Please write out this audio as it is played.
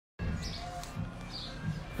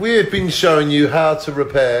We have been showing you how to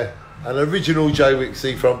repair an original Jaywick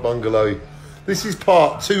seafront bungalow. This is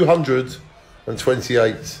part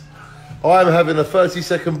 228. I am having a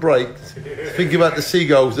 30-second break thinking about the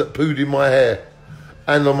seagulls that pooed in my hair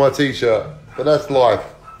and on my t-shirt, but that's life.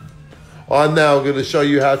 I'm now going to show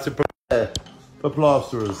you how to prepare for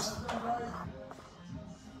plasterers.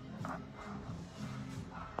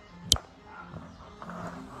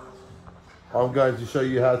 I'm going to show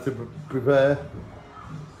you how to prepare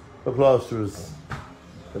for plasterers.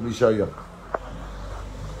 Let me show you.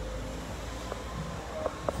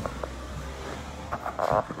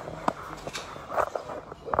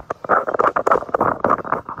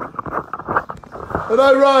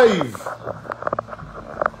 Hello, Rave.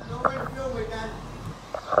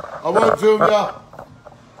 I won't film you.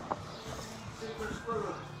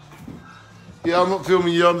 Yeah, I'm not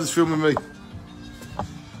filming you, I'm just filming me.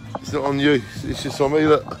 It's not on you, it's just on me,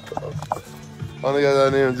 look. I'm gonna go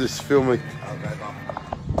down here and just film me.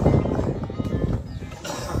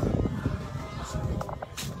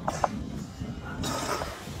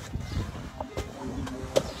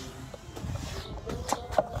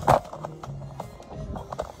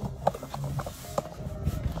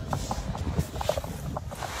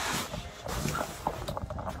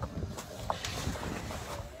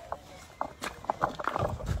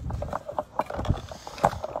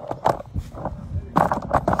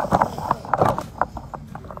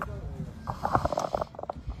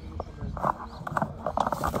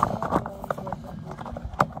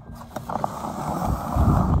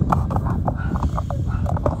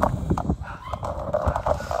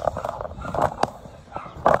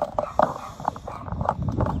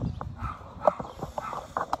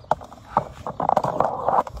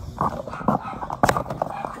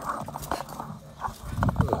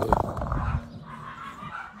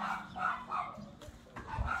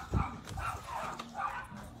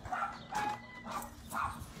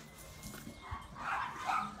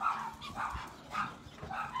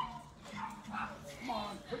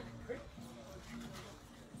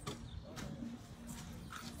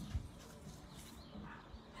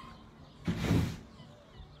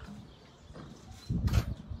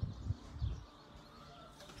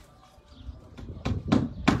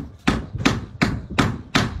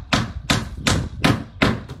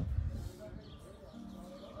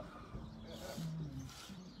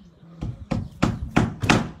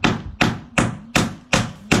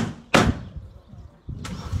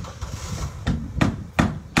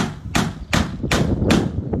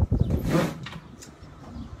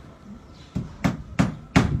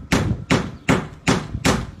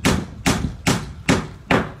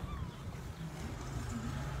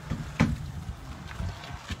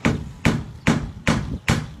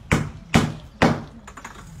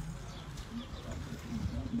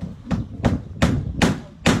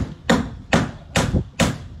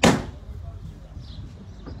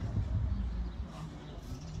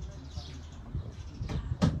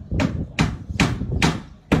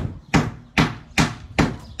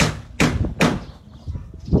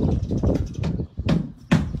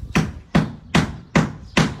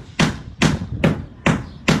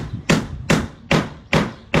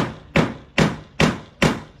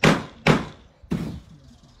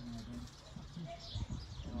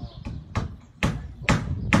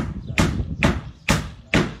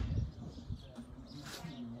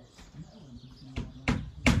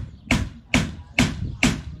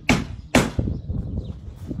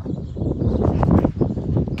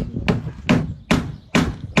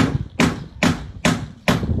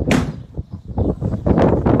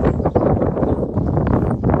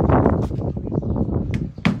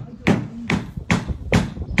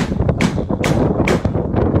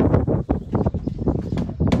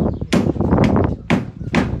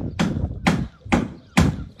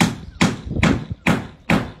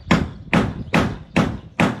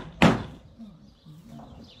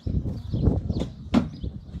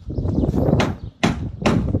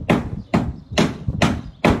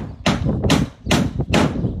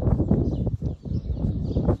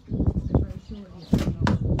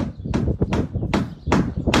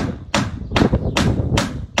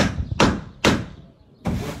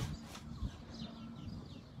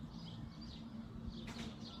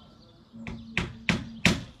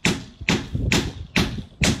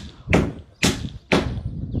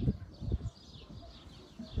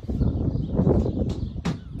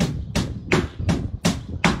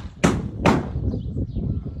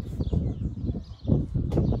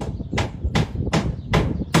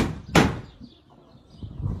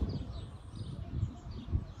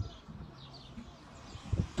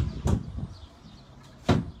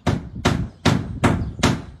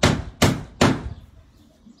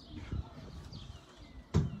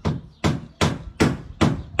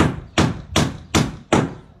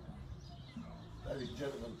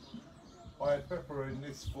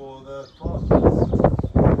 is for the plasters.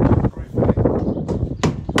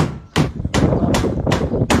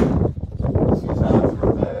 This is how to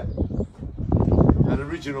repair an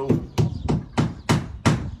original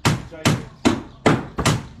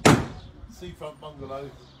seafront bungalow,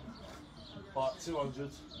 part 200.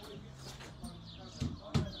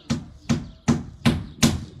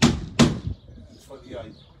 It's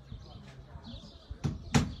 28.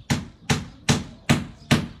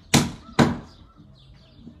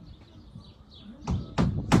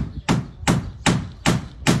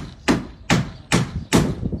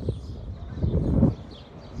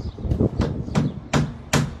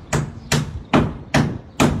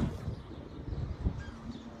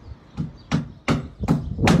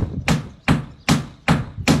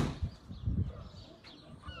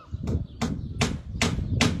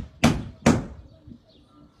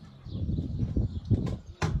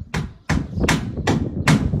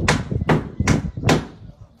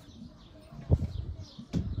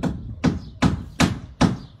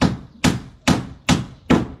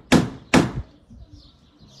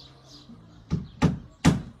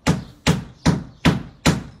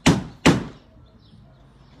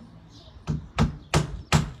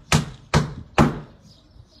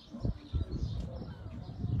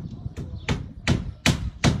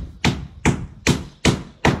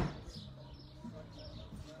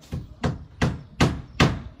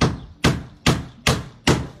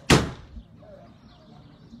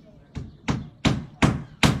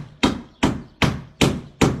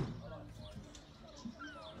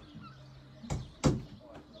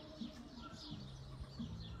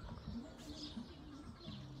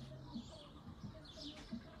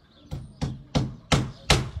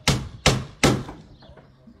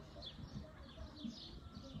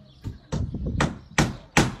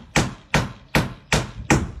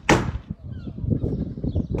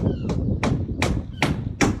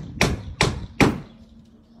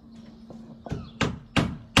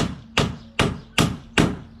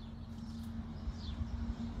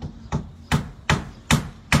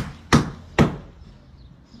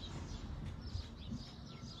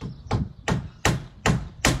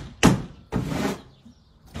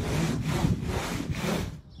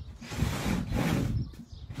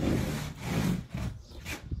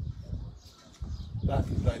 That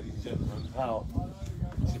is, ladies and gentlemen, how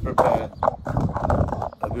to prepare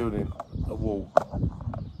a building, a wall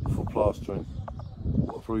for plastering,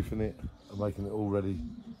 waterproofing it and making it all ready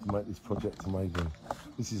to make this project amazing.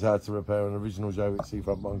 This is how to repair an original Jaywick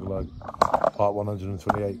seafront bungalow, part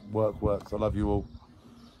 128. Works. I love you all.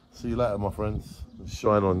 See you later, my friends.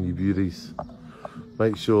 Shine on, you beauties.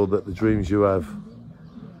 Make sure that the dreams you have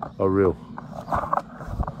are real.